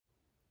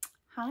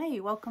Hi,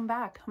 welcome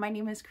back. My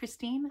name is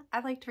Christine. I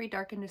like to read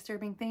dark and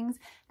disturbing things,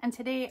 and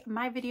today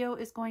my video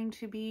is going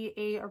to be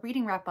a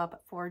reading wrap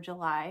up for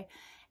July.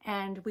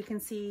 And we can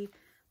see,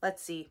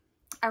 let's see,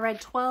 I read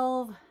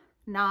 12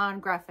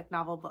 non-graphic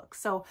novel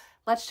books. So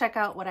let's check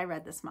out what I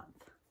read this month.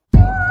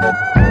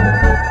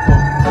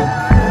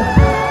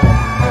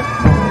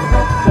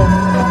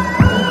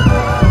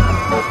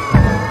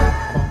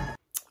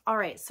 All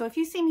right, so if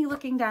you see me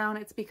looking down,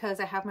 it's because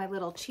I have my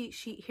little cheat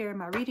sheet here in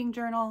my reading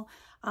journal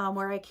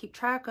where I keep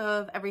track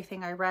of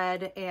everything I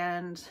read.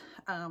 And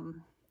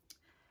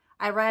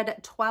I read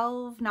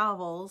 12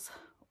 novels,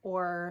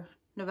 or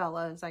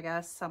novellas, I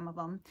guess, some of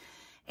them.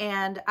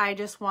 And I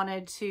just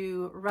wanted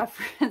to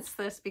reference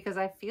this because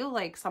I feel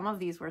like some of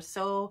these were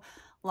so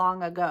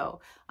long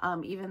ago,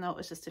 even though it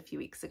was just a few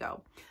weeks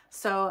ago.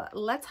 So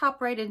let's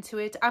hop right into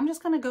it. I'm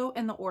just going to go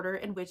in the order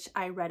in which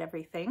I read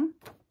everything.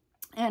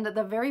 And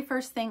the very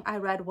first thing I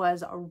read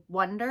was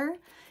Wonder.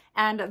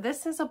 And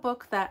this is a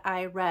book that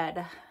I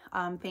read.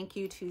 Thank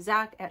you to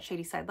Zach at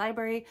Shadyside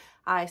Library.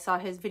 I saw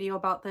his video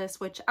about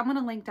this, which I'm going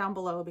to link down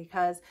below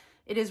because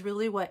it is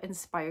really what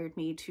inspired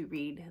me to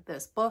read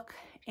this book.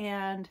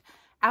 And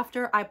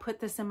after I put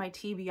this in my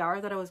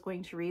TBR that I was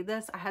going to read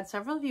this, I had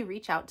several of you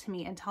reach out to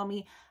me and tell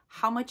me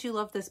how much you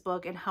love this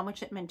book and how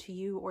much it meant to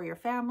you or your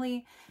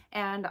family.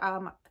 And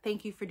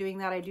thank you for doing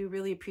that. I do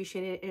really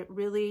appreciate it. It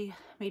really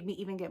made me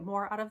even get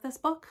more out of this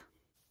book.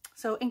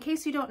 So in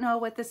case you don't know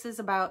what this is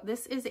about,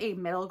 this is a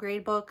middle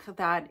grade book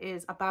that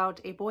is about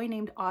a boy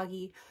named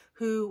Augie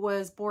who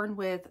was born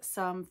with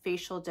some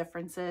facial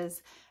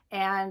differences.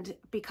 And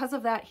because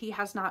of that, he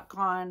has not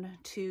gone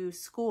to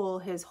school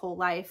his whole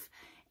life.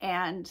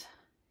 And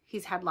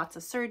he's had lots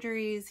of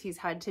surgeries. He's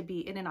had to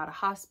be in and out of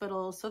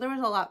hospitals. So there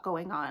was a lot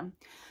going on.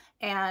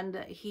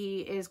 And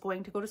he is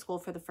going to go to school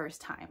for the first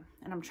time.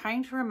 And I'm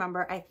trying to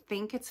remember, I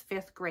think it's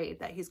 5th grade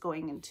that he's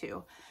going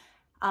into.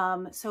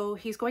 So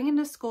he's going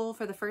into school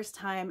for the first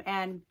time,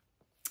 and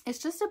it's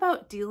just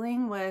about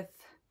dealing with,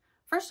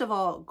 first of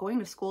all, going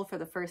to school for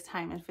the first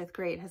time in 5th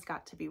grade has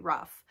got to be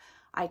rough.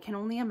 I can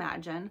only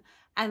imagine.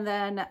 And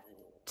then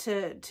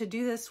to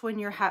do this when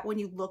you're when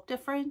you look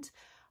different,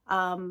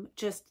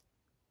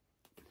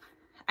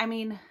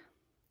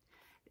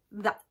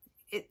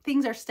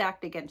 things are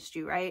stacked against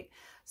you, right?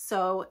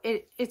 So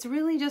it's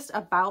really just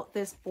about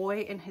this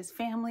boy and his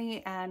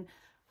family, and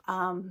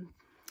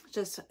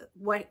just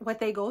what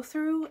they go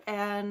through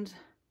and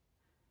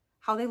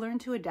how they learn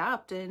to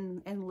adapt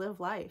and live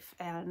life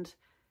and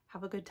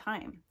have a good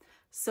time.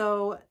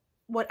 So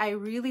what I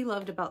really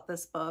loved about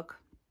this book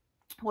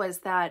was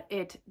that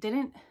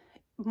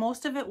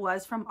most of it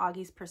was from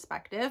Augie's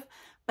perspective,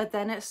 but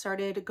then it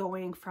started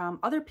going from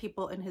other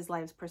people in his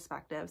life's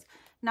perspectives,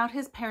 not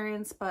his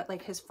parents, but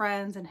like his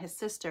friends and his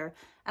sister.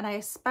 And I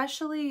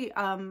especially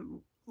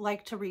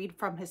like to read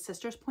from his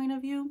sister's point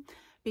of view,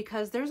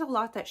 because there's a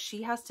lot that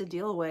she has to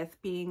deal with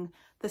being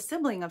the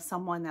sibling of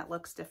someone that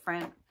looks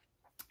different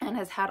and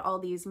has had all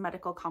these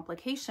medical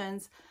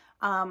complications.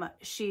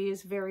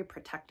 She's very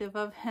protective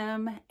of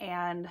him,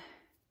 and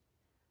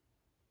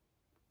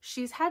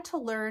she's had to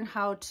learn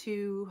how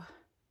to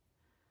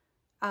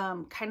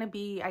kind of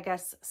be, I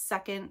guess,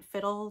 second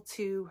fiddle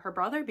to her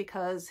brother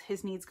because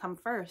his needs come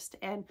first.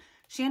 And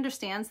she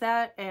understands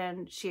that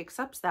and she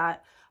accepts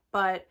that,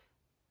 but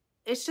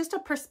it's just a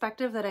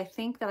perspective that I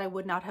think that I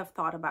would not have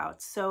thought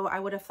about. So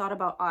I would have thought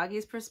about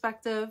Augie's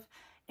perspective,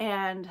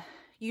 and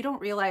you don't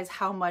realize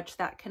how much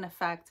that can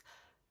affect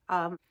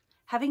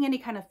having any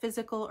kind of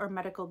physical or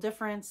medical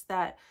difference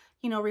that,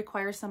 you know,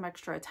 requires some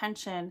extra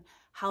attention,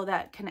 how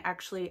that can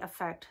actually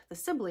affect the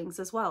siblings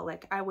as well.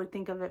 Like, I would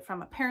think of it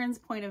from a parent's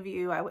point of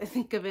view. I would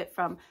think of it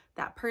from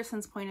that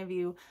person's point of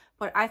view.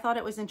 But I thought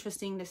it was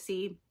interesting to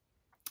see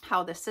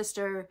how the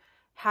sister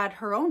had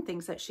her own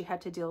things that she had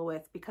to deal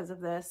with because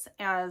of this,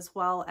 as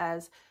well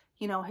as,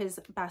 you know, his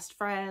best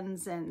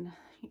friends and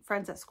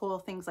friends at school,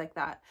 things like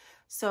that.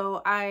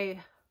 So I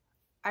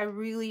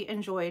really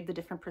enjoyed the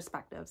different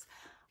perspectives.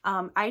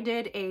 I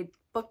did a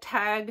book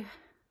tag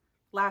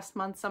last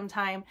month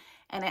sometime,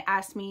 and it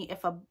asked me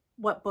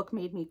what book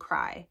made me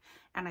cry.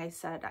 And I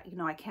said, you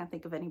know, I can't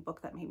think of any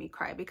book that made me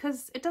cry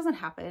because it doesn't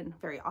happen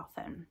very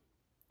often.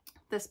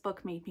 This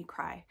book made me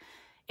cry.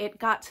 It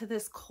got to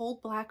this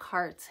cold black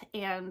heart,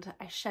 and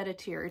I shed a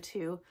tear or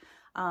two.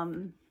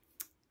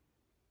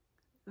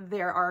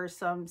 There are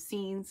some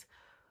scenes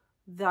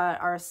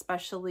that are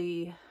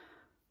especially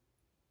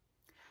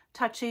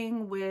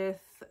touching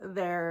with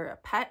their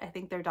pet. I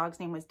think their dog's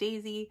name was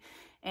Daisy.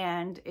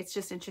 And it's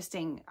just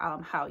interesting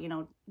how, you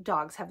know,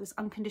 dogs have this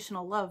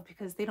unconditional love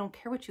because they don't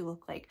care what you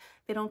look like.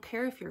 They don't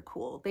care if you're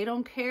cool. They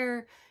don't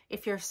care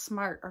if you're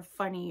smart or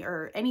funny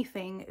or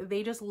anything.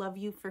 They just love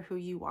you for who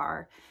you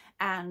are.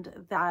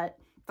 And that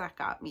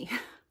got me.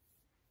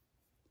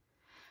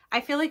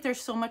 I feel like there's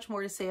so much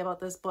more to say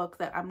about this book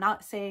that I'm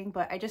not saying,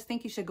 but I just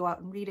think you should go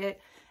out and read it.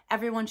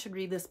 Everyone should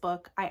read this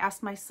book. I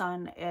asked my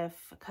son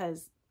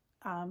because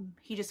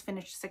he just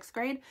finished 6th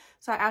grade.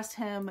 So I asked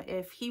him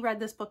if he read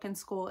this book in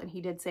school, and he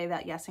did say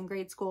that yes, in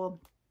grade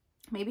school.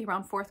 maybe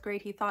around 4th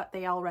grade, he thought.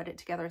 They all read it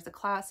together as a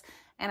class.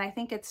 And I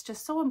think it's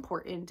just so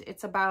important.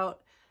 It's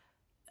about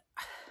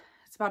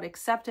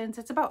acceptance.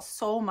 It's about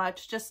so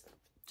much. Just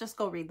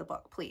go read the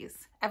book,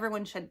 please.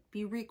 Everyone should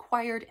be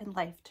required in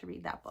life to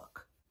read that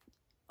book.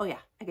 Oh yeah,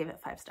 I gave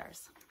it 5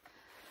 stars.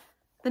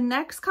 The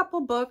next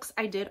couple books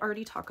I did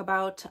already talk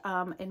about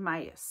in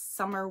my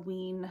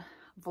Summerween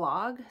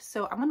vlog.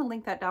 So I'm going to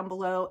link that down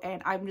below,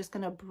 and I'm just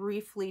going to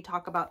briefly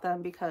talk about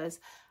them because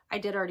I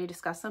did already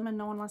discuss them and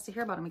no one wants to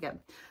hear about them again.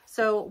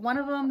 So one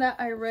of them that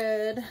I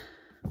read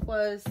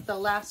was The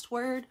Last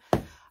Word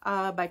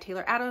by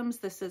Taylor Adams.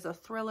 This is a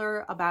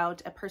thriller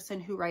about a person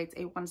who writes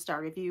a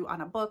 1-star review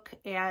on a book,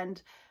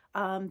 and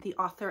the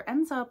author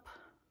ends up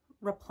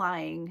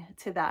replying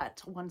to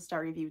that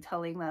 1-star review,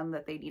 telling them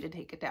that they need to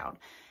take it down.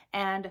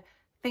 And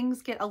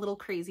things get a little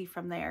crazy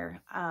from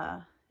there.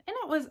 And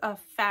it was a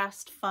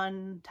fast,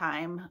 fun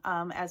time,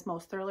 as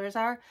most thrillers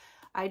are.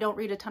 I don't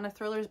read a ton of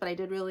thrillers, but I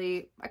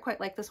quite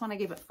like this one. I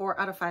gave it 4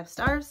 out of 5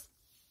 stars.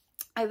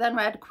 I then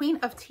read Queen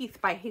of Teeth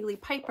by Haley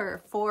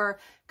Piper for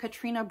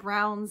Katrina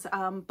Brown's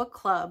book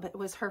club. It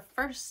was her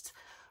first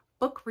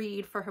book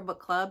read for her book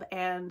club,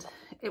 and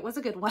it was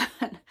a good one.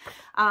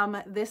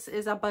 This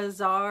is a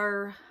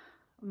bizarre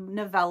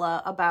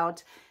novella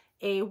about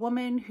a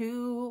woman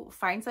who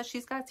finds that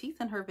she's got teeth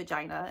in her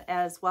vagina,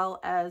 as well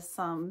as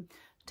some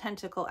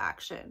tentacle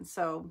action.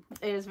 So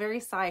it is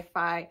very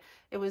sci-fi.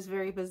 It was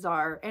very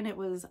bizarre, and it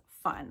was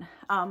fun.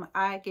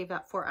 I gave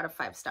that 4 out of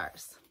 5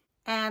 stars.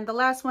 And the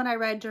last one I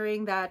read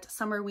during that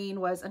Summerween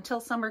was Until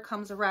Summer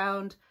Comes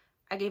Around.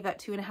 I gave that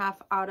 2.5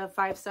 out of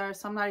 5 stars,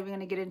 so I'm not even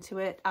going to get into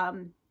it.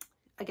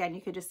 Again,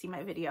 you could just see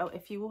my video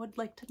if you would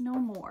like to know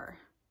more.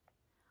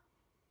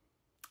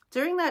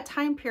 During that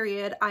time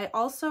period, I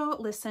also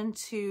listened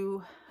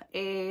to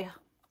a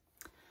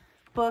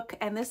book,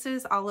 and this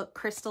is all of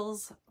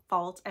Crystal's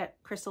fault,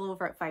 at Crystal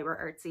over at Fiber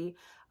Artsy.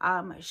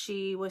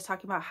 She was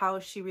talking about how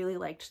she really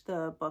liked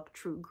the book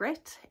True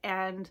Grit,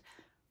 and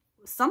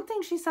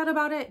something she said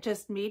about it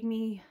just made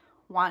me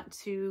want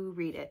to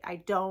read it.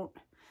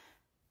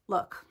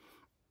 Look,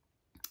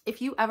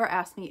 if you ever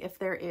ask me if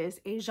there is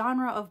a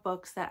genre of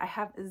books that I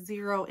have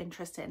zero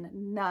interest in,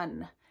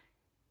 none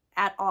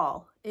at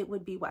all, it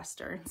would be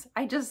Westerns.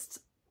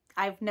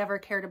 I've never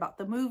cared about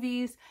the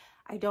movies.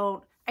 I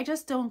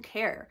just don't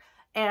care.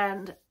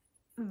 And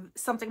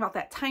something about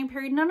that time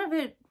period, none of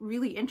it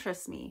really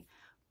interests me.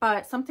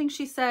 But something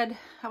she said,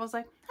 I was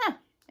like,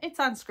 it's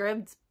on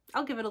Scribd.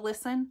 I'll give it a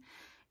listen.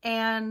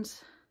 And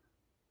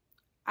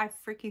I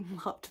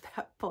freaking loved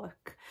that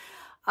book.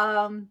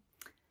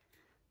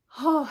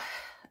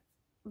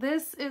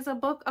 This is a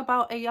book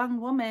about a young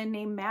woman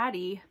named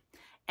Maddie,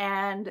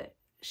 and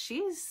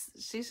she's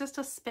just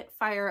a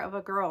spitfire of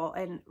a girl.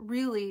 And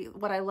really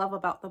what I love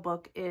about the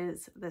book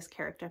is this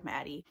character,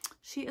 Maddie.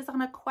 She is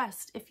on a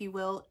quest, if you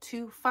will,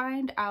 to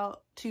find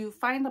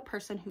the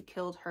person who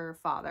killed her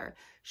father.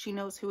 She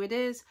knows who it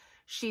is.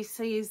 She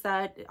sees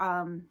that,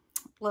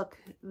 look,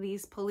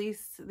 these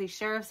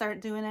sheriffs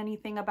aren't doing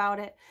anything about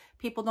it.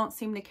 People don't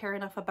seem to care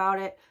enough about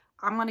it.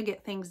 I'm going to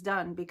get things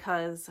done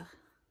because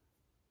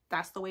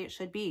that's the way it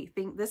should be.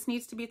 This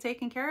needs to be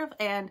taken care of.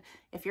 And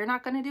if you're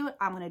not going to do it,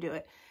 I'm going to do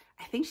it.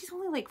 I think she's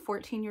only like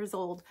 14 years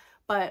old,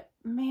 but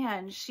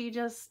man, she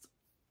just,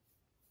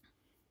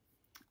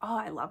 oh,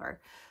 I love her.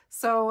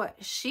 So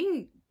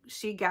she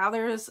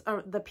gathers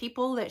the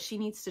people that she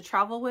needs to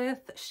travel with.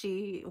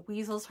 She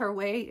weasels her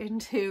way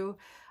into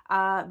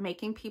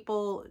making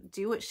people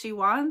do what she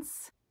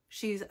wants.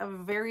 She's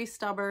very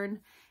stubborn,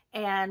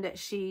 and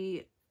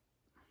she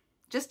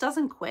just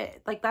doesn't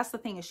quit. Like, that's the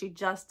thing, is she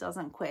just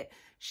doesn't quit.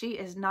 She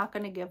is not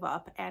going to give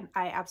up, and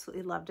I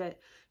absolutely loved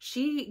it.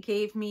 She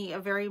gave me a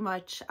very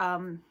much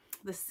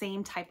the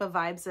same type of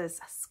vibes as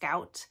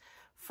Scout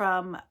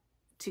from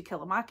To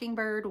Kill a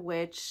Mockingbird,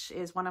 which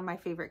is one of my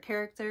favorite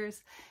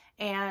characters.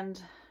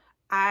 And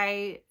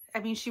I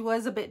mean, she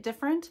was a bit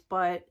different,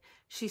 but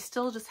she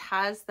still just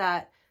has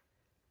that,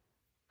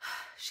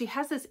 she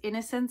has this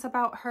innocence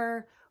about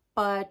her,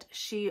 but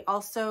she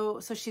also,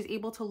 so she's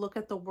able to look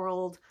at the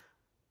world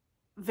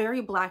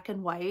very black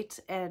and white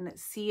and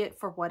see it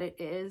for what it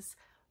is,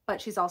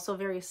 but she's also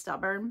very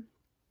stubborn,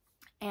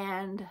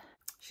 and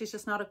she's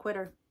just not a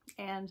quitter,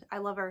 and I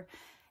love her.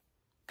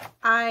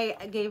 I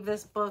gave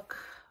this book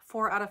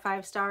 4 out of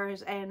 5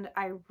 stars, and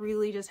I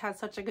really just had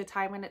such a good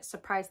time, and it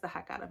surprised the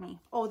heck out of me.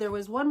 Oh, there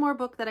was one more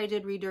book that I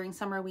did read during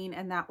Summerween,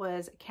 and that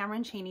was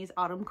Cameron Chaney's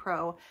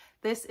AutumnCrow.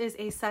 This is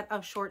a set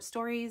of short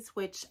stories,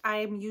 which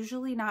I'm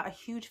usually not a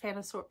huge fan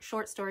of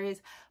short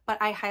stories, but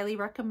I highly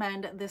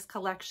recommend this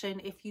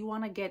collection if you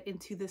want to get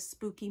into the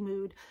spooky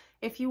mood,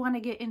 if you want to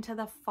get into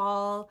the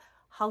fall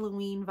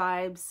Halloween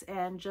vibes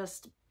and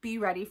just be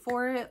ready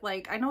for it.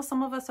 Like, I know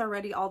some of us are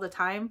ready all the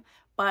time,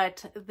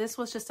 but this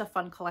was just a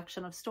fun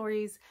collection of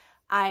stories.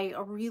 I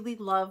really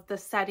love the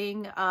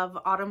setting of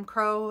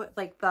AutumnCrow,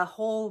 like the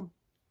whole,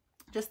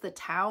 just the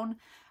town.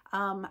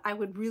 I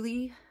would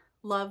really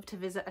love to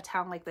visit a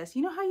town like this.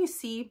 You know how you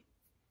see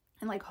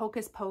in like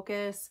Hocus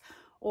Pocus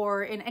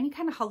or in any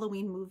kind of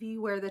Halloween movie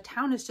where the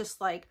town is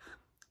just like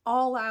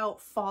all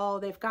out fall.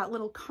 They've got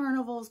little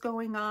carnivals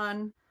going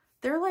on.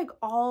 They're like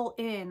all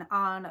in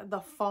on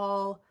the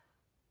fall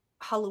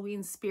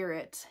Halloween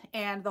spirit,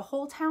 and the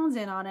whole town's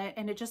in on it,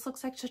 and it just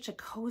looks like such a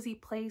cozy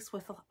place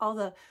with all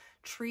the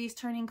trees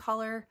turning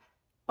color.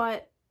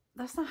 But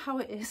that's not how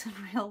it is in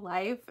real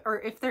life.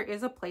 Or if there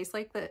is a place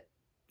like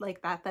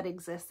that that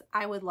exists,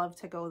 I would love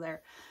to go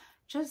there.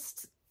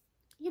 Just,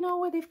 you know,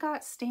 where they've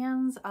got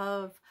stands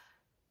of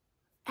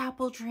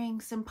apple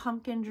drinks and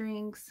pumpkin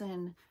drinks,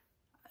 and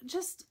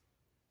just,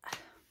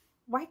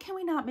 why can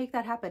we not make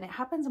that happen? It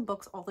happens in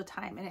books all the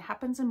time, and it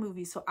happens in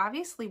movies. So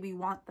obviously we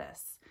want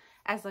this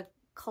as a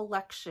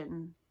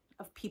collection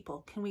of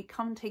people. Can we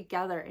come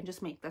together and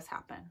just make this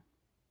happen?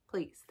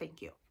 Please.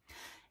 Thank you.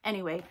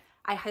 Anyway,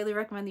 I highly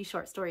recommend these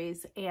short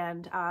stories,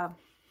 and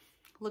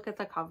look at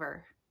the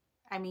cover.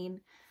 I mean,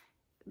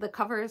 the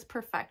cover is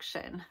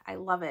perfection. I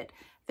love it.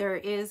 There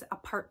is a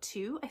part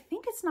 2. I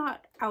think it's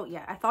not out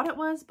yet. I thought it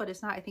was, but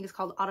it's not. I think it's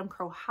called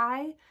AutumnCrow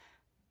High.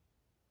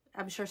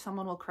 I'm sure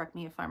someone will correct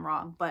me if I'm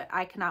wrong, but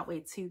I cannot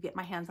wait to get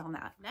my hands on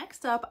that.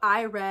 Next up,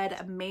 I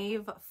read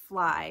Maeve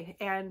Fly,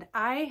 and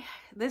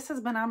this has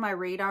been on my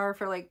radar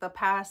for like the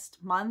past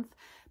month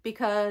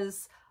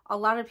because a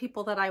lot of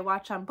people that I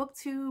watch on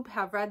BookTube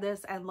have read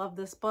this and love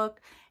this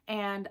book,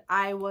 and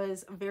I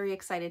was very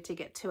excited to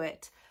get to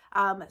it.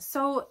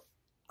 So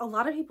a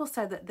lot of people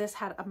said that this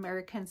had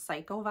American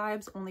Psycho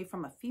vibes, only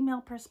from a female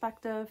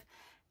perspective,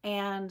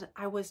 and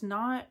I was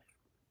not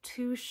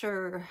too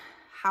sure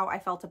how I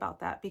felt about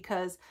that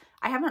because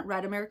I haven't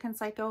read American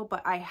Psycho,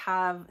 but I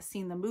have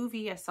seen the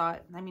movie. I saw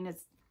it, I mean,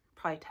 it's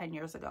probably 10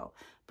 years ago,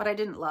 but I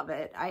didn't love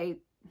it. I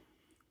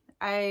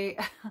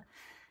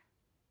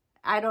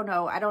don't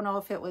know. I don't know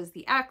if it was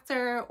the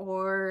actor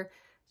or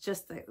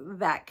just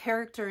that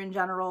character in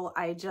general.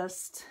 I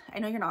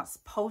know you're not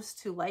supposed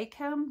to like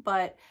him,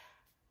 but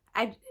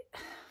I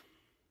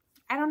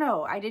don't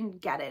know. I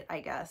didn't get it,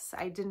 I guess.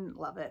 I didn't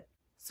love it.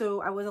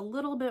 So I was a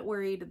little bit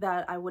worried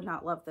that I would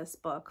not love this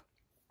book.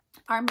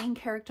 Our main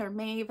character,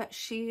 Maeve,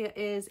 she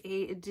is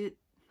a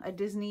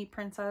Disney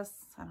princess.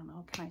 I don't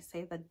know, can I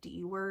say the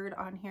D word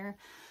on here?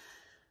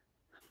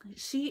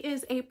 She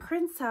is a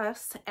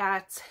princess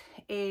at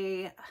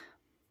a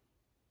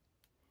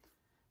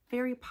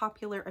very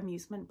popular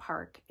amusement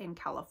park in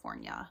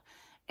California,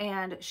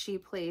 and she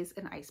plays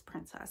an ice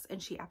princess,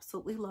 and she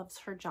absolutely loves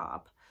her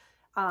job.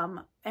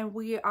 And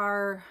we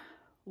are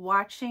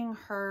watching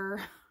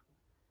her,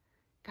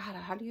 God,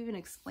 how do you even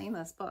explain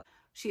this book?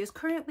 She is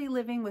currently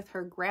living with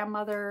her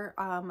grandmother,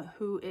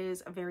 who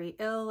is very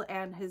ill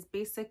and is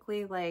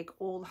basically like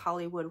old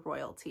Hollywood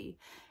royalty.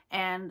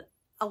 And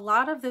a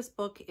lot of this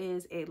book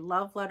is a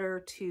love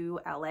letter to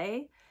LA.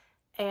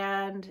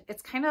 And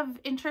it's kind of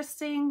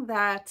interesting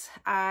that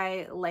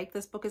I like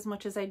this book as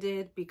much as I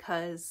did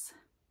because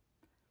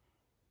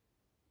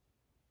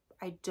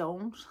I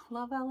don't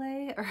love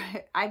LA. Or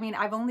I mean,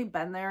 I've only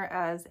been there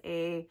as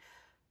a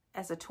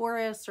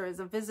tourist or as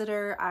a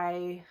visitor.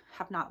 I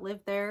have not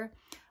lived there.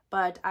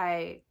 But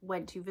I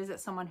went to visit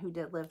someone who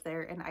did live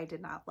there, and I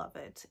did not love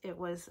it. It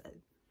was,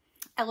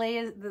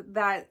 LA,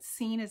 that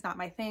scene is not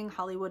my thing.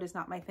 Hollywood is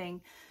not my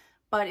thing.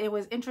 But it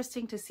was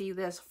interesting to see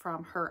this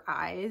from her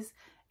eyes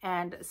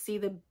and see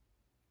the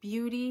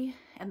beauty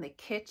and the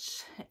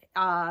kitsch,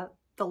 the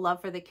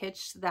love for the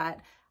kitsch that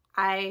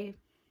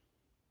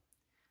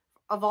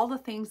of all the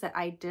things that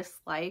I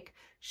dislike,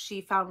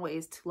 she found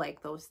ways to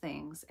like those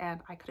things,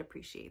 and I could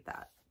appreciate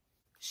that.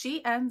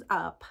 She ends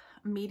up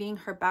meeting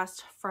her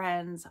best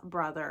friend's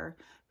brother,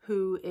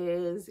 who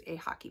is a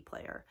hockey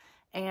player,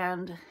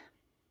 and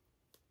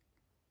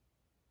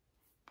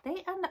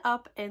they end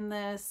up in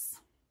this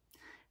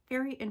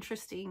very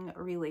interesting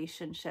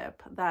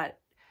relationship that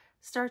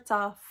starts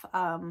off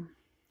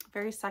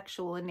very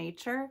sexual in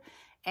nature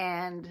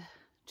and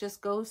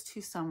just goes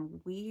to some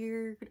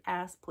weird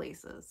ass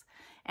places,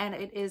 and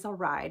it is a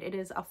ride. It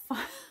is a fun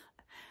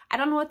I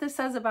don't know what this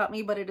says about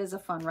me, but it is a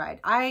fun ride.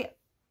 I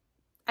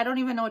don't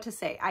even know what to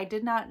say. I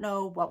did not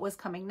know what was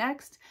coming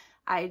next.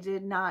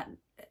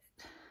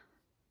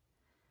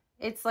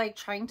 It's like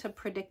trying to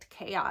predict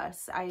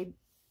chaos. I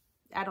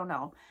don't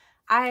know.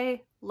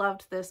 I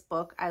loved this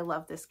book. I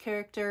love this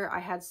character. I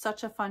had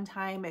such a fun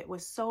time. It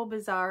was so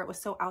bizarre. It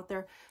was so out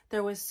there.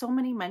 There was so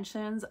many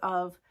mentions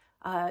of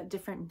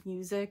different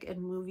music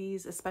and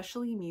movies,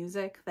 especially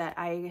music, that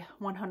I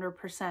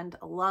 100%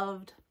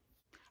 loved.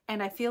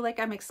 And I feel like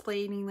I'm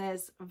explaining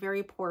this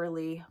very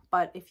poorly,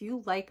 but if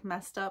you like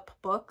messed up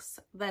books,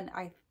 then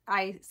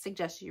I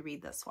suggest you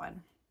read this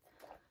one.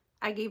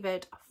 I gave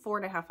it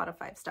 4.5 out of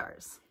 5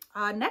 stars.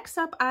 Next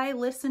up, I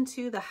listened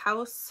to The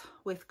House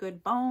with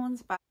Good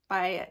Bones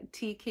by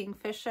T.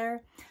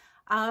 Kingfisher.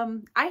 I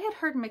had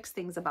heard mixed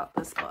things about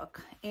this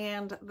book,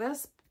 and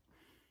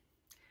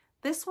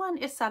this one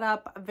is set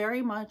up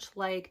very much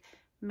like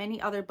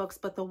many other books,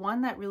 but the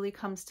one that really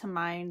comes to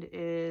mind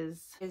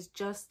is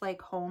Just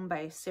Like Home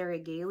by Sarah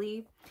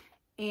Gailey.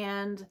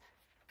 And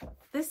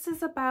this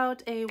is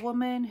about a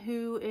woman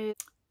who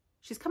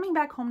she's coming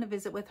back home to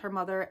visit with her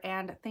mother,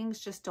 and things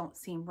just don't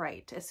seem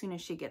right as soon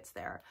as she gets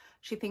there.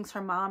 She thinks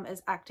her mom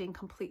is acting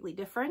completely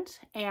different,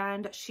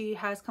 and she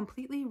has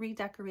completely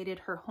redecorated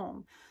her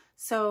home.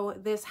 So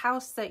this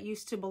house that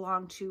used to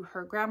belong to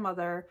her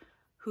grandmother,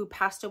 who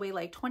passed away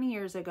like 20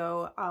 years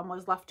ago,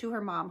 was left to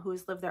her mom, who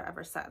has lived there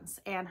ever since.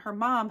 And her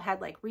mom had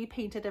like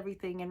repainted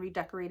everything and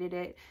redecorated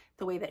it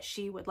the way that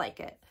she would like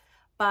it.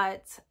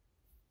 But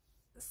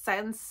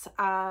since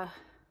our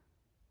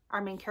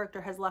main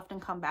character has left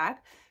and come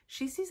back,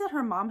 she sees that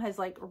her mom has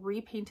like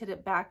repainted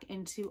it back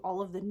into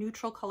all of the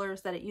neutral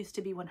colors that it used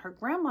to be when her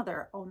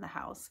grandmother owned the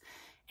house,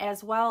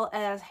 as well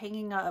as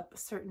hanging up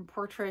certain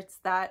portraits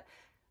that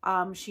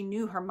she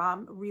knew her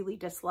mom really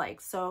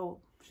disliked.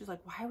 So she's like,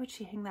 why would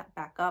she hang that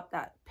back up?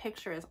 That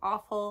picture is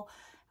awful.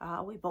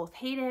 We both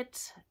hate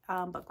it,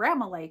 but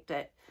grandma liked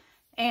it.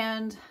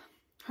 And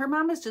her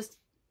mom is just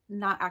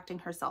not acting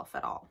herself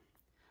at all.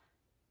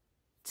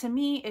 To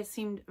me, it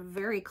seemed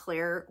very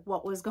clear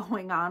what was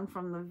going on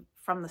from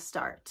the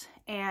start.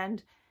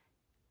 And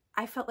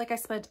I felt like I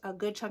spent a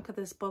good chunk of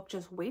this book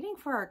just waiting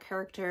for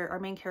our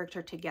main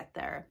character to get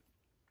there,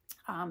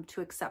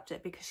 to accept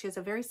it, because she has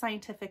a very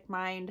scientific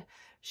mind.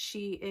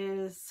 She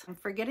is, I'm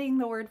forgetting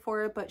the word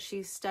for it, but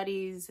she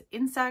studies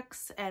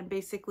insects and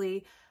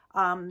basically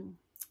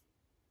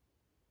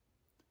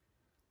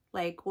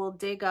like will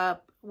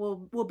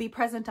be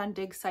present on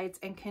dig sites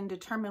and can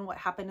determine what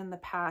happened in the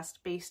past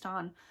based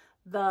on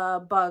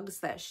the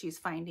bugs that she's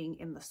finding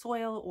in the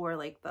soil, or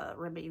like the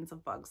remains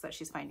of bugs that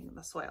she's finding in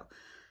the soil.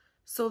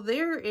 So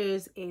there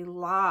is a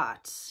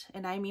lot,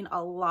 and I mean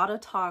a lot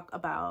of talk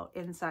about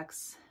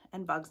insects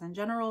and bugs in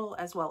general,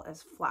 as well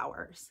as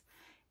flowers.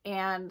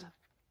 And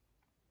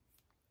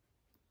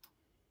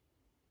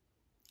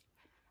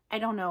I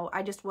don't know,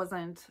 I just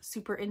wasn't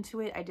super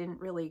into it. I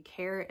didn't really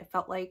care. It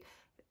felt like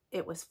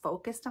it was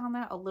focused on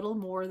that a little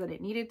more than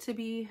it needed to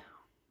be.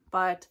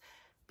 But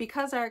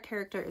because our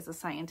character is a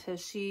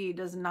scientist, she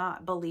does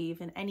not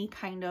believe in any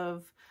kind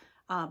of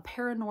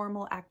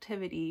paranormal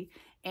activity,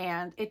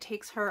 and it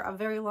takes her a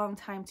very long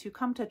time to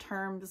come to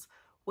terms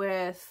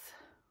with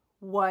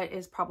what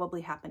is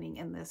probably happening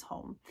in this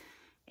home.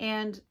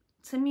 And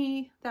to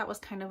me, that was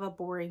kind of a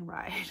boring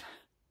ride.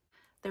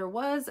 There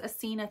was a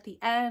scene at the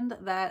end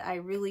that I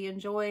really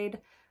enjoyed.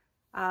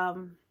 I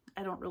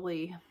don't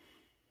really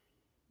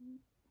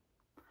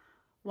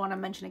want to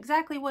mention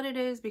exactly what it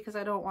is because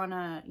I don't want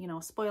to, you know,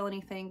 spoil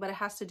anything, but it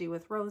has to do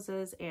with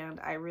roses, and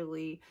I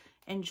really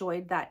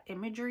enjoyed that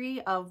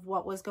imagery of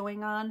what was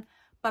going on.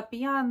 But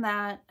beyond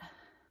that,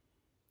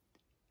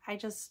 I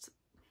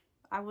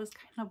was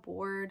kind of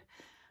bored.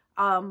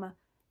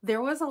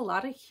 There was a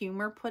lot of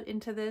humor put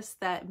into this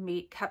that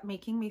kept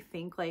making me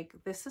think like,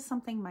 this is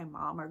something my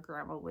mom or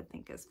grandma would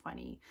think is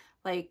funny.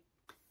 Like,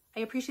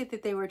 I appreciate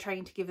that they were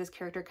trying to give this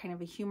character kind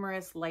of a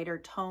humorous, lighter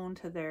tone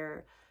to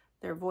their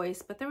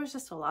voice, but there was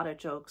just a lot of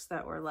jokes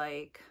that were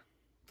like,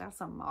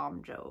 that's a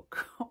mom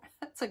joke.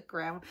 That's a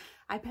grandma.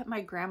 I bet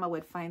my grandma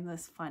would find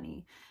this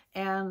funny.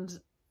 And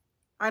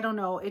I don't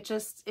know, it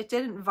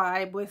didn't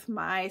vibe with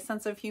my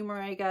sense of humor,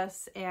 I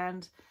guess.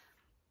 And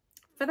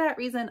for that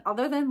reason,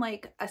 other than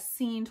like a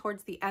scene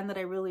towards the end that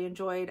I really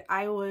enjoyed,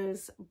 I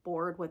was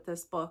bored with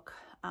this book.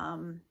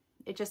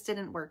 It just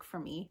didn't work for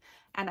me,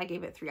 and I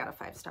gave it 3 out of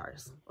 5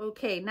 stars.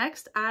 Okay,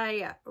 next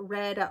I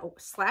read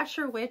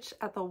Slasher Witch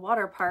at the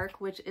Water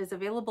Park, which is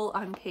available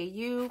on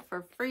KU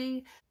for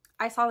free.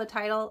 I saw the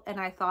title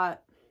and I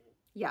thought,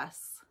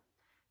 yes,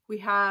 we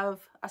have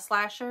a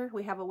slasher,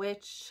 we have a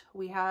witch,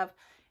 we have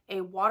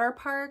a water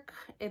park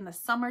in the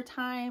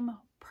summertime.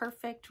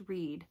 Perfect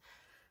read.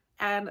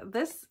 And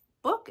this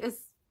book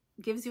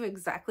gives you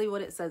exactly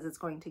what it says it's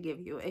going to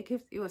give you. It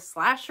gives you a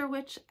slasher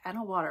witch and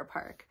a water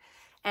park.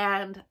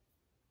 And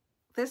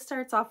this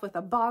starts off with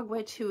a bog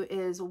witch who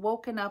is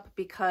woken up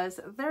because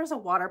there's a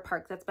water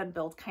park that's been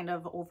built kind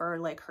of over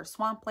like her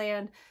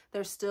swampland.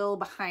 They're still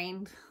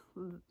behind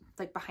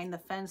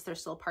the fence. They're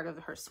still part of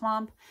her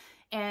swamp.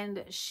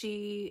 And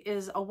she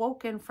is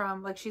awoken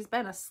from, like, she's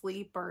been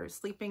asleep or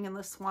sleeping in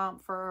the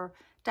swamp for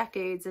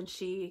decades. And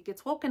she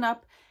gets woken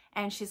up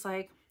and she's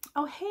like,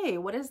 oh, hey,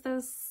 what is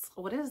this?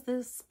 What is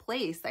this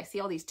place? I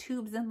see all these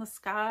tubes in the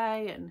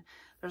sky and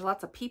there's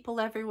lots of people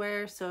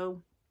everywhere.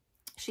 So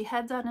she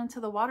heads out into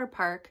the water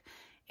park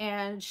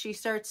and she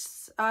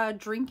starts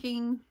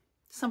drinking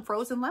some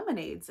frozen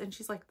lemonades. And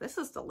she's like, this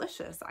is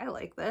delicious. I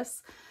like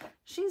this.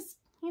 She's,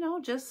 you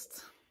know,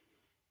 just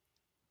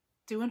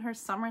doing her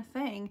summer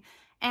thing.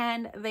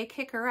 And they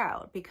kick her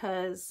out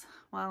because,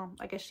 well,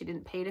 I guess she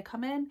didn't pay to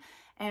come in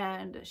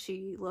and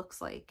she looks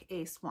like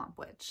a swamp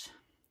witch.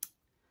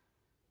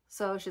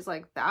 So she's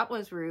like, that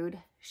was rude.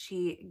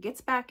 She gets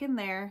back in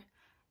there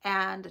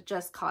and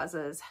just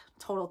causes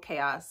total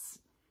chaos.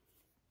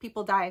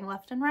 People dying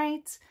left and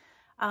right.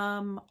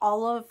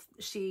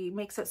 She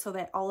makes it so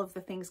that all of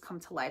the things come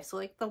to life. So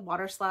like the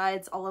water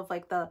slides, all of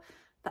like the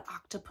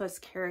octopus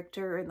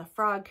character and the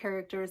frog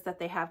characters that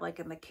they have like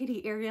in the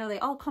kitty area, they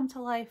all come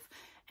to life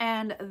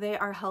and they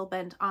are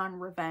hell-bent on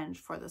revenge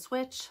for this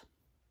witch.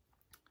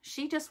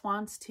 She just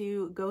wants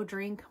to go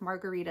drink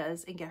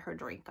margaritas and get her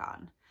drink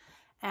on.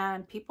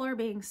 And people are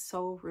being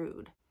so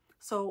rude.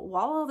 So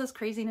while all this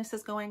craziness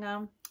is going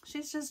on,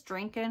 she's just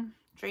drinking,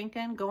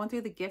 going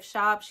through the gift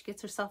shop. She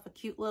gets herself a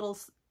cute little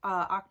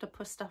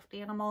octopus stuffed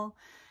animal,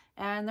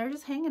 and they're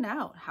just hanging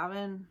out,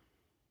 having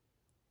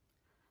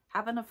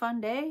a fun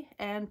day,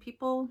 and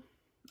people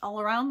all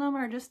around them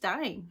are just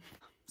dying.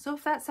 So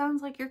if that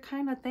sounds like your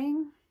kind of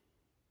thing,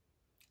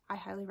 I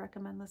highly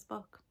recommend this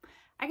book.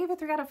 I gave it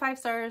 3 out of 5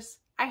 stars.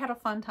 I had a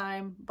fun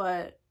time,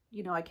 but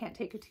you know, I can't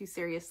take it too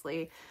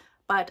seriously.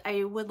 But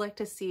I would like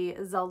to see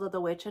Zelda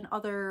the Witch and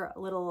other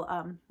little,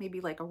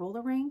 maybe like a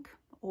roller rink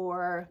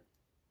or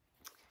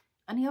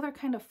any other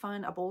kind of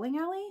fun, a bowling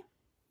alley.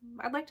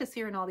 I'd like to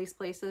see her in all these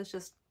places,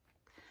 just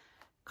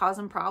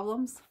causing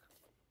problems,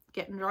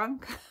 getting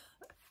drunk.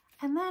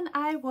 And then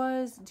I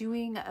was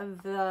doing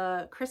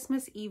the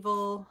Christmas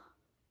Evil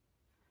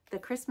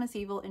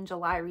in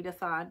July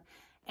readathon,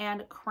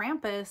 and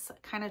Krampus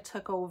kind of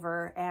took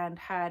over and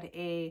had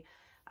a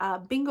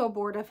bingo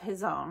board of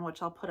his own,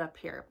 which I'll put up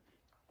here.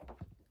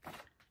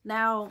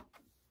 Now,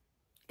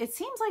 it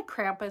seems like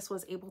Krampus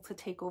was able to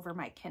take over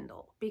my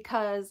Kindle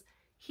because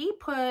he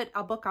put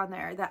a book on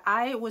there that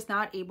I was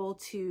not able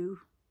to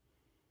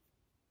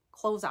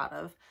close out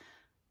of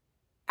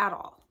at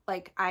all.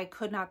 Like, I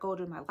could not go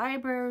to my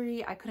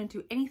library. I couldn't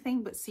do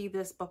anything but see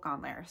this book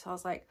on there. So I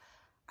was like,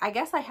 I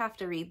guess I have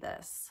to read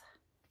this.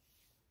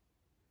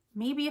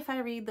 Maybe if I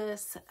read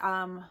this,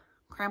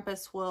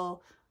 Krampus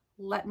will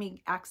let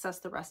me access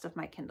the rest of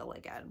my Kindle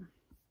again.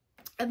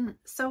 And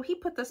so he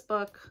put this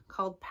book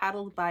called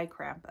Paddled by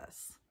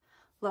Krampus.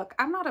 Look,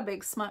 I'm not a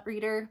big smut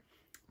reader,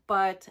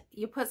 but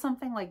you put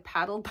something like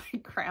Paddled by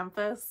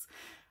Krampus,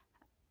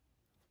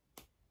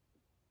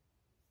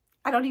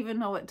 I don't even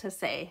know what to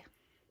say.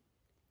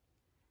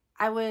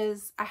 I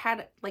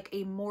had like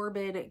a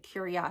morbid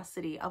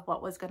curiosity of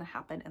what was going to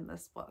happen in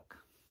this book.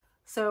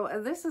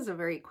 So this is a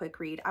very quick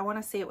read. I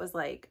want to say it was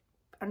like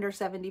under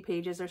 70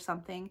 pages or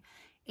something.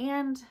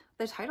 And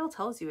the title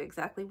tells you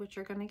exactly what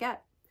you're going to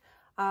get.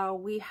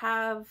 We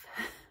have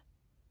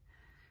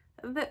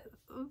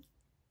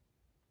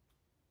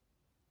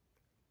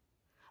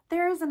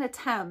there is an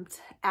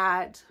attempt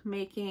at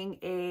making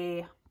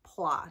a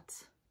plot,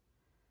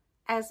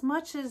 as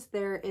much as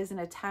there is an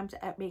attempt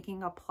at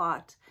making a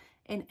plot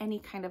in any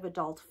kind of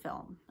adult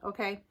film.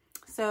 Okay,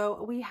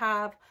 so we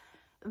have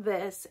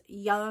this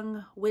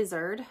young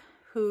wizard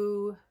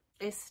who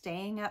is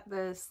staying at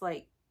this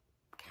like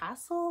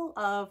castle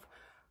of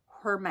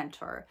her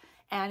mentor,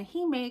 and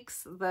he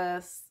makes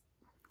this,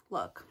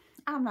 look,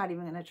 I'm not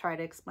even going to try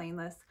to explain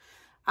this.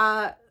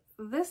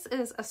 This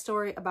is a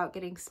story about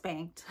getting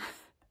spanked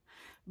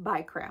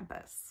by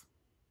Krampus.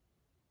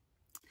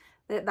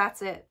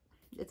 That's it.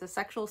 It's a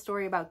sexual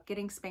story about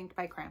getting spanked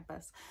by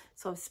Krampus.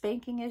 So if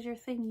spanking is your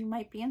thing, you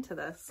might be into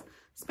this.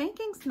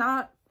 Spanking's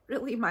not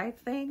really my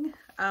thing,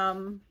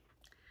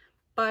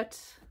 but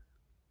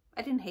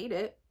I didn't hate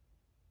it.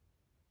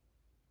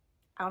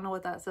 I don't know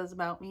what that says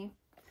about me.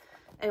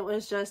 It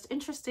was just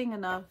interesting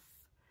enough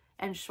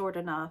and short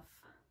enough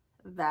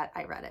that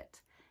I read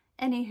it.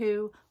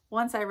 Anywho,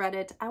 once I read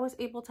it, I was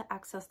able to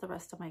access the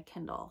rest of my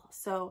Kindle.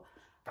 So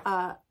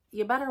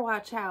you better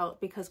watch out,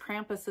 because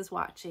Krampus is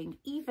watching,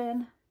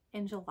 even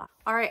in July.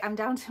 All right, I'm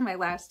down to my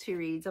last 2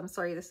 reads. I'm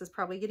sorry, this is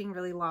probably getting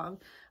really long.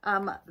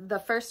 The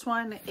first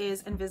one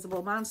is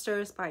Invisible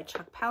Monsters by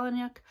Chuck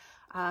Palahniuk.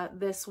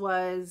 This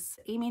was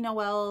Amy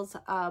Noel's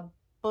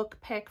book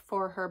pick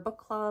for her book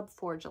club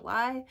for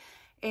July.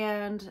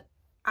 And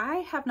I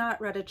have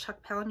not read a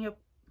Chuck Palahniuk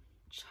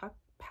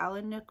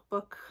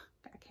book.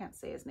 I can't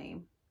say his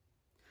name.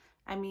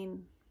 I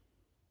mean,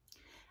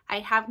 I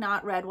have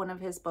not read one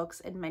of his books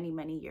in many,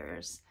 many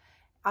years.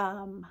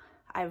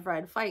 I've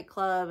read Fight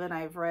Club and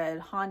I've read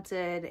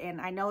Haunted, and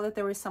I know that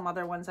there were some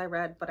other ones I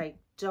read, but I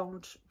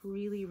don't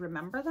really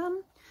remember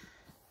them,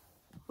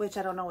 which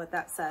I don't know what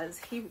that says.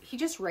 He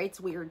just writes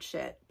weird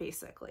shit,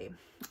 basically.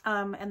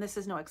 And this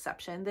is no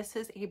exception. This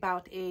is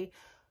about a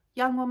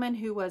young woman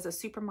who was a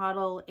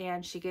supermodel,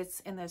 and she gets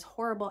in this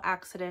horrible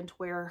accident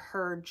where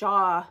her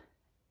jaw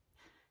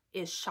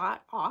is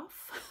shot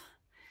off.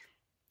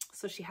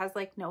 So she has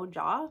like no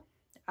jaw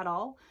at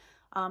all.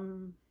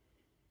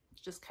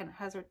 Just kind of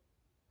has her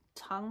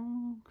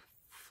tongue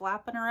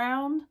flapping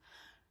around.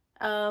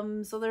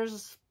 So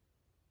there's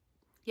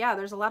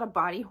a lot of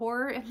body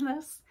horror in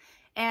this.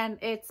 And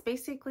it's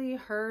basically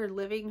her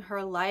living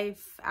her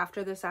life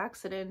after this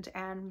accident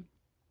and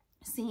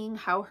seeing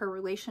how her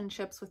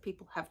relationships with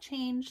people have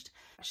changed.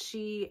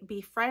 She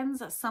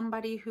befriends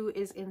somebody who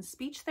is in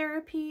speech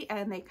therapy,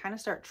 and they kind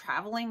of start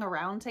traveling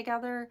around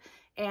together,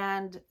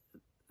 and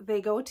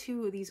they go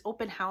to these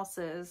open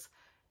houses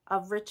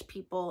of rich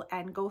people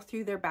and go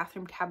through their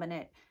bathroom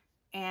cabinet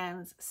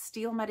and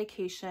steal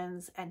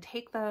medications and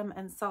take them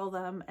and sell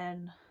them.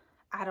 And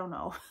I don't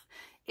know,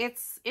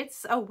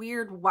 it's a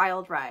weird,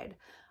 wild ride.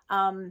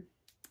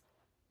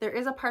 There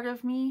is a part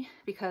of me,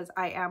 because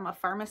I am a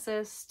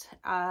pharmacist,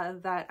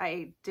 that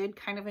I did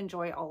kind of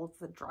enjoy all of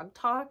the drug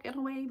talk in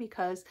a way,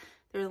 because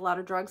there's a lot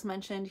of drugs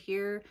mentioned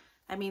here.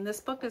 I mean,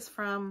 this book is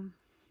from,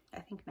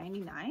 I think,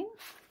 99.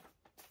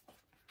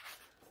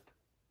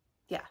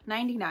 Yeah,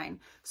 99.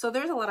 So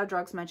there's a lot of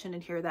drugs mentioned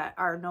in here that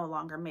are no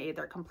longer made.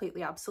 They're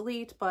completely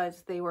obsolete,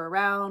 but they were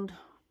around,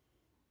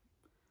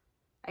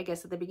 I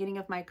guess, at the beginning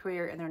of my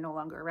career, and they're no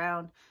longer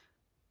around.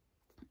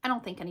 I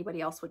don't think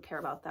anybody else would care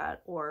about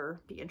that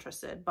or be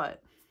interested,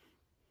 but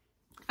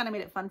kind of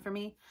made it fun for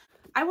me.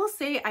 I will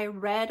say I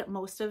read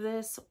most of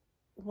this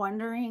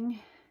wondering,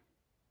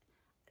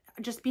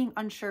 just being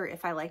unsure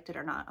if I liked it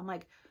or not. I'm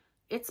like,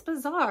 it's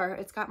bizarre.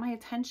 It's got my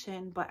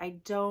attention, but I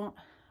don't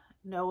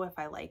know if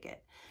I like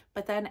it.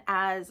 But then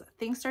as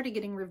things started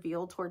getting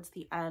revealed towards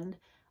the end,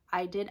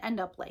 I did end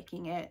up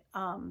liking it.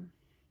 I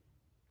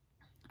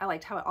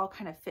liked how it all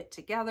kind of fit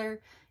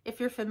together. If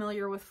you're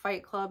familiar with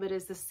Fight Club, it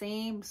is the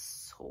same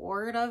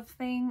sort of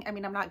thing. I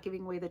mean, I'm not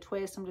giving away the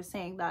twist. I'm just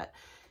saying that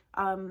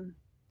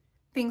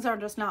things are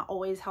just not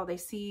always how they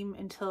seem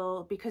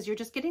because you're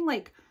just getting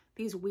like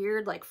these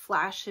weird like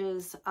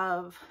flashes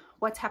of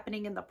what's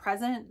happening in the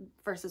present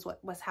versus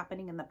what was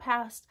happening in the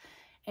past.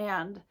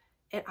 And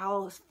it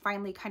all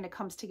finally kind of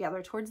comes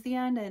together towards the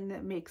end and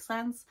it makes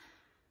sense.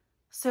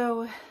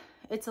 So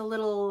it's a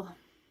little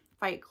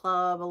Fight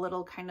Club, a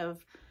little kind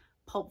of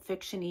Pulp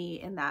Fiction-y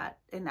in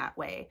that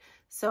way.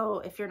 So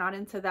if you're not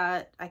into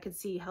that, I could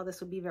see how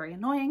this would be very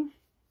annoying.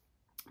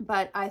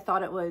 But I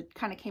thought it would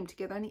kind of came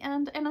together in the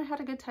end, and I had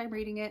a good time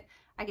reading it.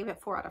 I gave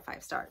it 4 out of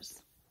 5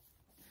 stars.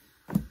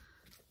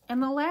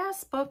 And the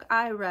last book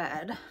I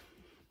read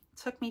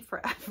took me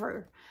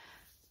forever.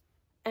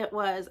 It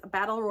was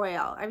Battle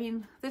Royale. I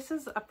mean, this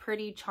is a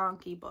pretty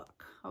chunky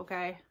book,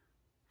 okay?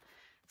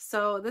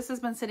 So this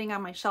has been sitting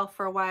on my shelf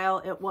for a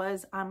while. It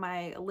was on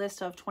my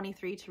list of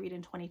 23 to read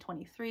in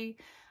 2023.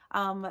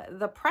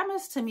 The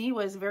premise to me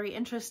was very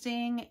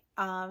interesting.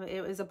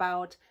 It was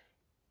about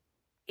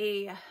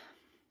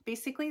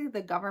basically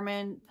the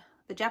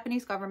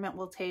Japanese government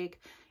will take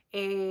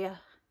a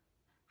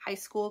high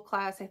school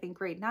class, I think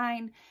grade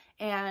 9,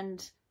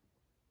 and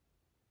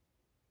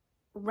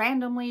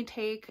randomly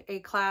take a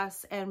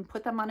class and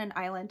put them on an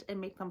island and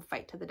make them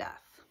fight to the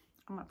death.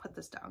 I'm gonna put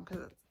this down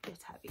because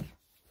it's heavy.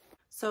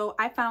 So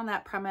I found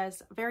that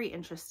premise very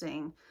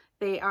interesting.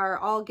 They are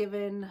all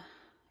given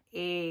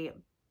a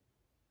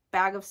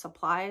bag of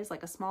supplies,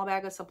 like a small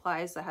bag of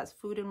supplies that has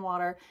food and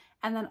water,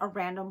 and then a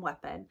random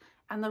weapon.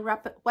 And the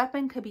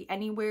weapon could be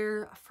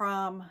anywhere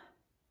from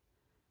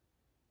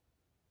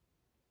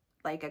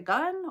like a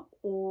gun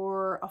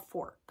or a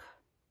fork.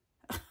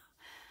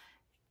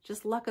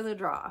 Just luck of the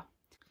draw.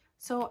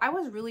 So I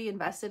was really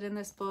invested in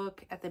this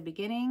book at the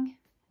beginning,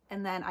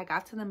 and then I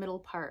got to the middle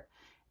part,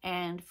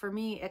 and for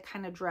me it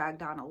kind of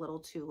dragged on a little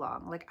too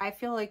long. Like, I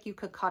feel like you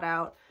could cut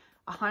out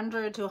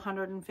 100 to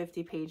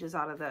 150 pages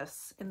out of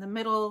this in the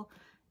middle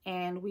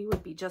and we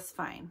would be just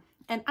fine.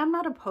 And I'm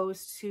not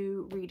opposed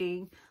to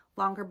reading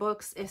longer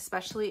books,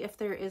 especially if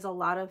there is a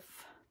lot of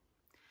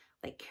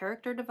like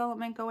character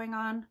development going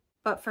on.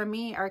 But for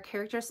me, our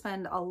characters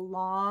spend a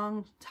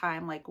long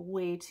time, like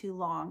way too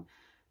long,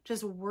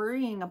 just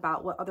worrying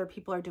about what other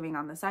people are doing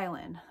on this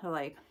island. They're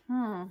like,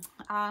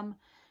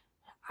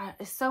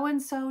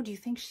 so-and-so, do you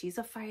think she's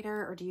a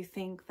fighter, or do you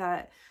think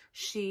that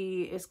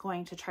she is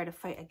going to try to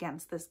fight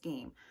against this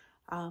game?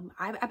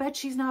 I bet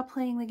she's not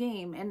playing the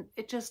game. And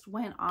it just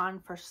went on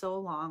for so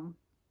long,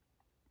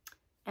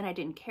 and I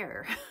didn't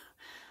care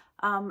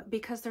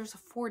because there's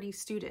 40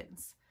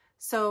 students.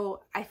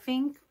 So I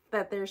think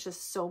that there's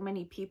just so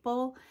many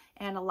people,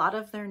 and a lot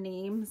of their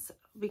names,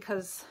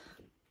 because,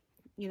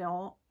 you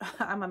know,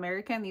 I'm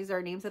American, these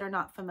are names that are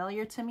not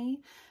familiar to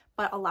me,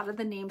 but a lot of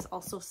the names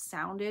also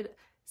sounded,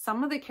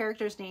 some of the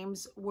characters'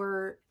 names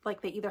were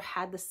like they either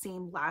had the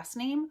same last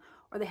name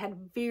or they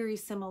had very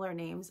similar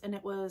names, and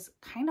it was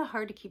kind of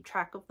hard to keep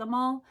track of them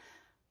all.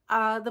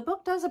 The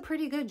book does a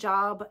pretty good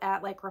job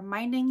at like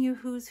reminding you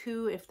who's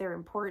who if they're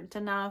important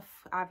enough.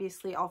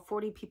 Obviously, all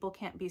 40 people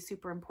can't be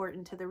super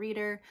important to the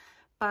reader,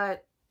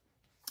 but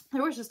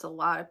there was just a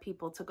lot of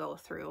people to go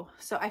through.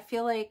 So I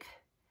feel like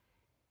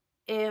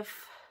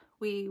if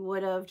we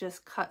would have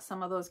just cut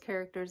some of those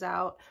characters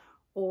out,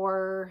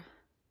 or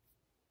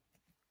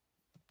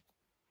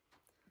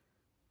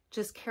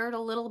just cared a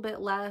little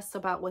bit less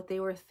about what they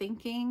were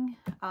thinking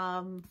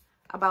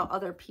about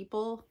other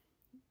people,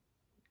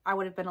 I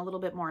would have been a little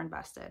bit more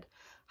invested.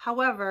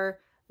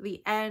 However,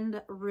 the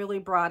end really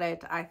brought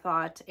it, I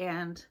thought.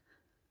 And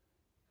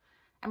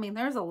I mean,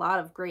 there's a lot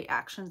of great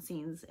action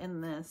scenes in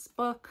this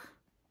book.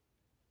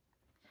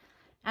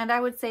 And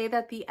I would say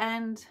that the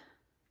end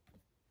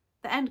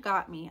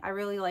got me. I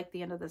really liked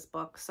the end of this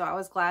book. So I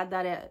was glad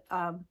that it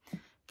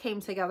came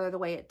together the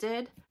way it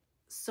did.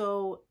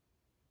 So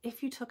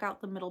if you took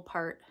out the middle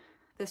part,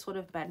 this would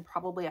have been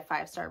probably a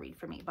 5-star read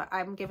for me, but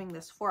I'm giving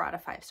this 4 out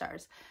of 5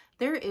 stars.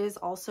 There is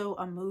also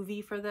a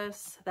movie for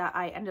this that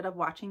I ended up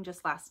watching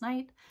just last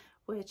night,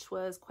 which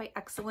was quite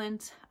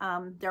excellent.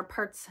 There are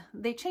parts,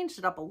 they changed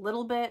it up a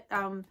little bit.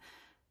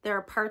 There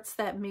are parts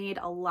that made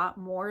a lot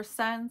more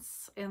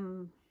sense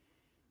in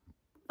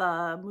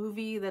the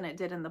movie than it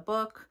did in the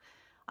book.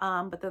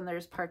 but then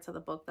there's parts of the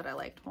book that I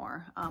liked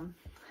more.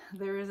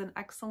 There is an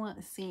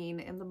excellent scene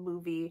in the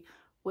movie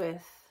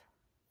with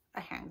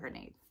a hand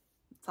grenade.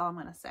 That's all I'm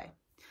gonna say.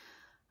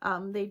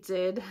 They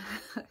did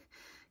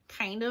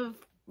kind of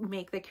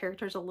make the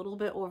characters a little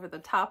bit over the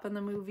top in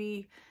the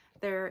movie.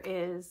 There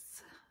is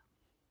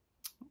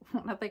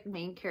one of the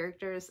main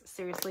characters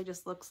seriously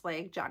just looks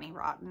like Johnny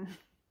Rotten,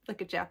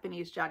 like a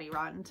Japanese Johnny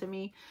Rotten to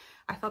me.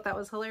 I thought that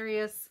was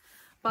hilarious,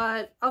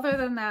 but other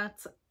than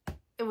that,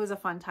 it was a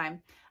fun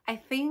time. I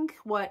think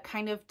what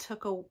kind of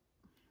took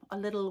a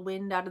little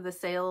wind out of the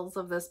sails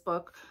of this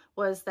book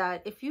was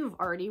that if you've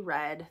already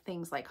read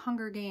things like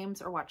Hunger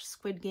Games or watched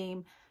Squid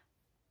Game,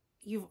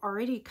 you've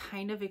already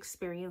kind of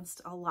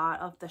experienced a lot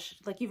of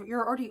the,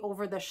 you're already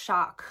over the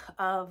shock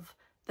of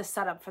the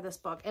setup for this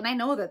book. And I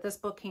know that this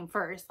book came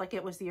first, like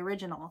it was the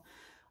original.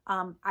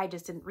 I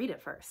just didn't read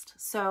it first.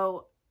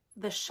 So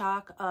the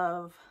shock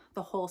of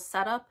the whole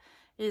setup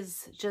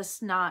is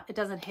just not, it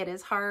doesn't hit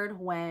as hard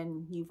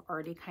when you've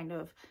already kind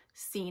of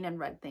seen and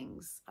read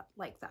things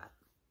like that.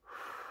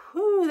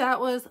 Whew, that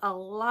was a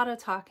lot of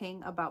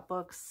talking about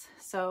books.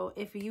 So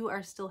if you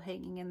are still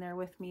hanging in there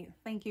with me,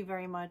 thank you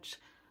very much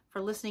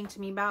for listening to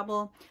me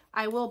babble.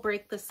 I will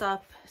break this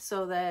up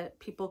so that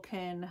people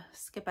can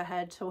skip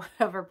ahead to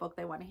whatever book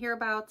they want to hear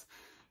about.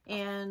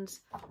 And,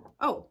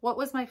 oh, what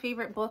was my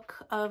favorite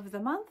book of the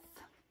month?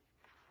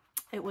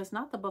 It was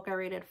not the book I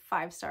rated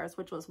 5 stars,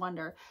 which was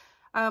Wonder.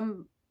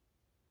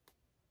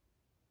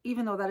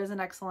 Even though that is an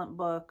excellent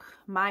book,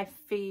 my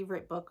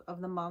favorite book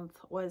of the month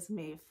was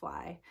Maeve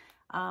Fly.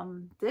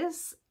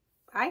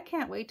 I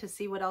can't wait to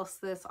see what else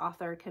this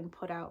author can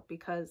put out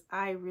because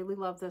I really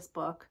love this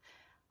book.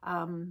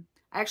 I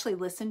actually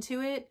listened to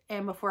it,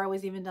 and before I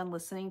was even done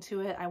listening to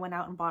it, I went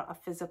out and bought a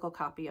physical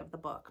copy of the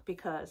book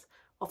because,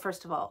 well,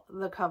 first of all,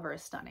 the cover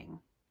is stunning.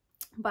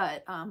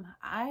 But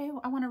I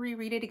want to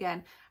reread it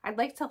again. I'd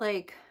like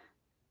to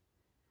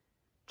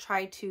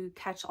try to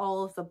catch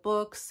all of the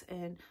books,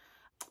 and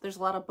there's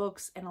a lot of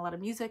books and a lot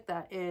of music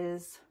that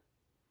is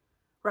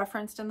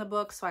referenced in the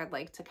book, so I'd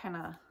like to kind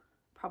of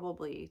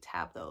probably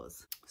tab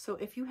those. So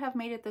if you have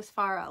made it this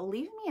far,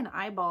 leave me an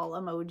eyeball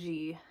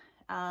emoji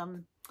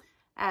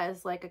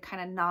as like a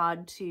kind of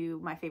nod to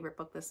my favorite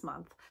book this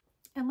month.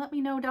 And let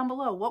me know down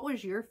below, what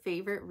was your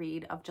favorite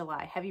read of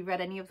July? Have you read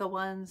any of the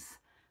ones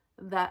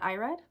that I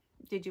read?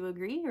 Did you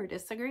agree or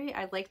disagree?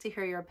 I'd like to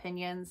hear your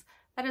opinions.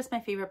 That is my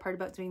favorite part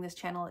about doing this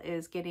channel,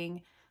 is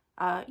getting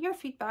your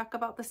feedback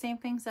about the same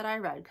things that I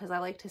read, because I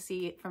like to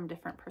see it from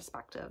different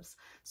perspectives.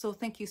 So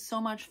thank you so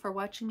much for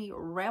watching me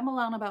ramble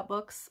on about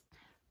books.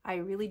 I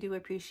really do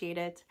appreciate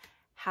it.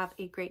 Have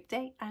a great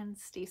day and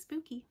stay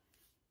spooky.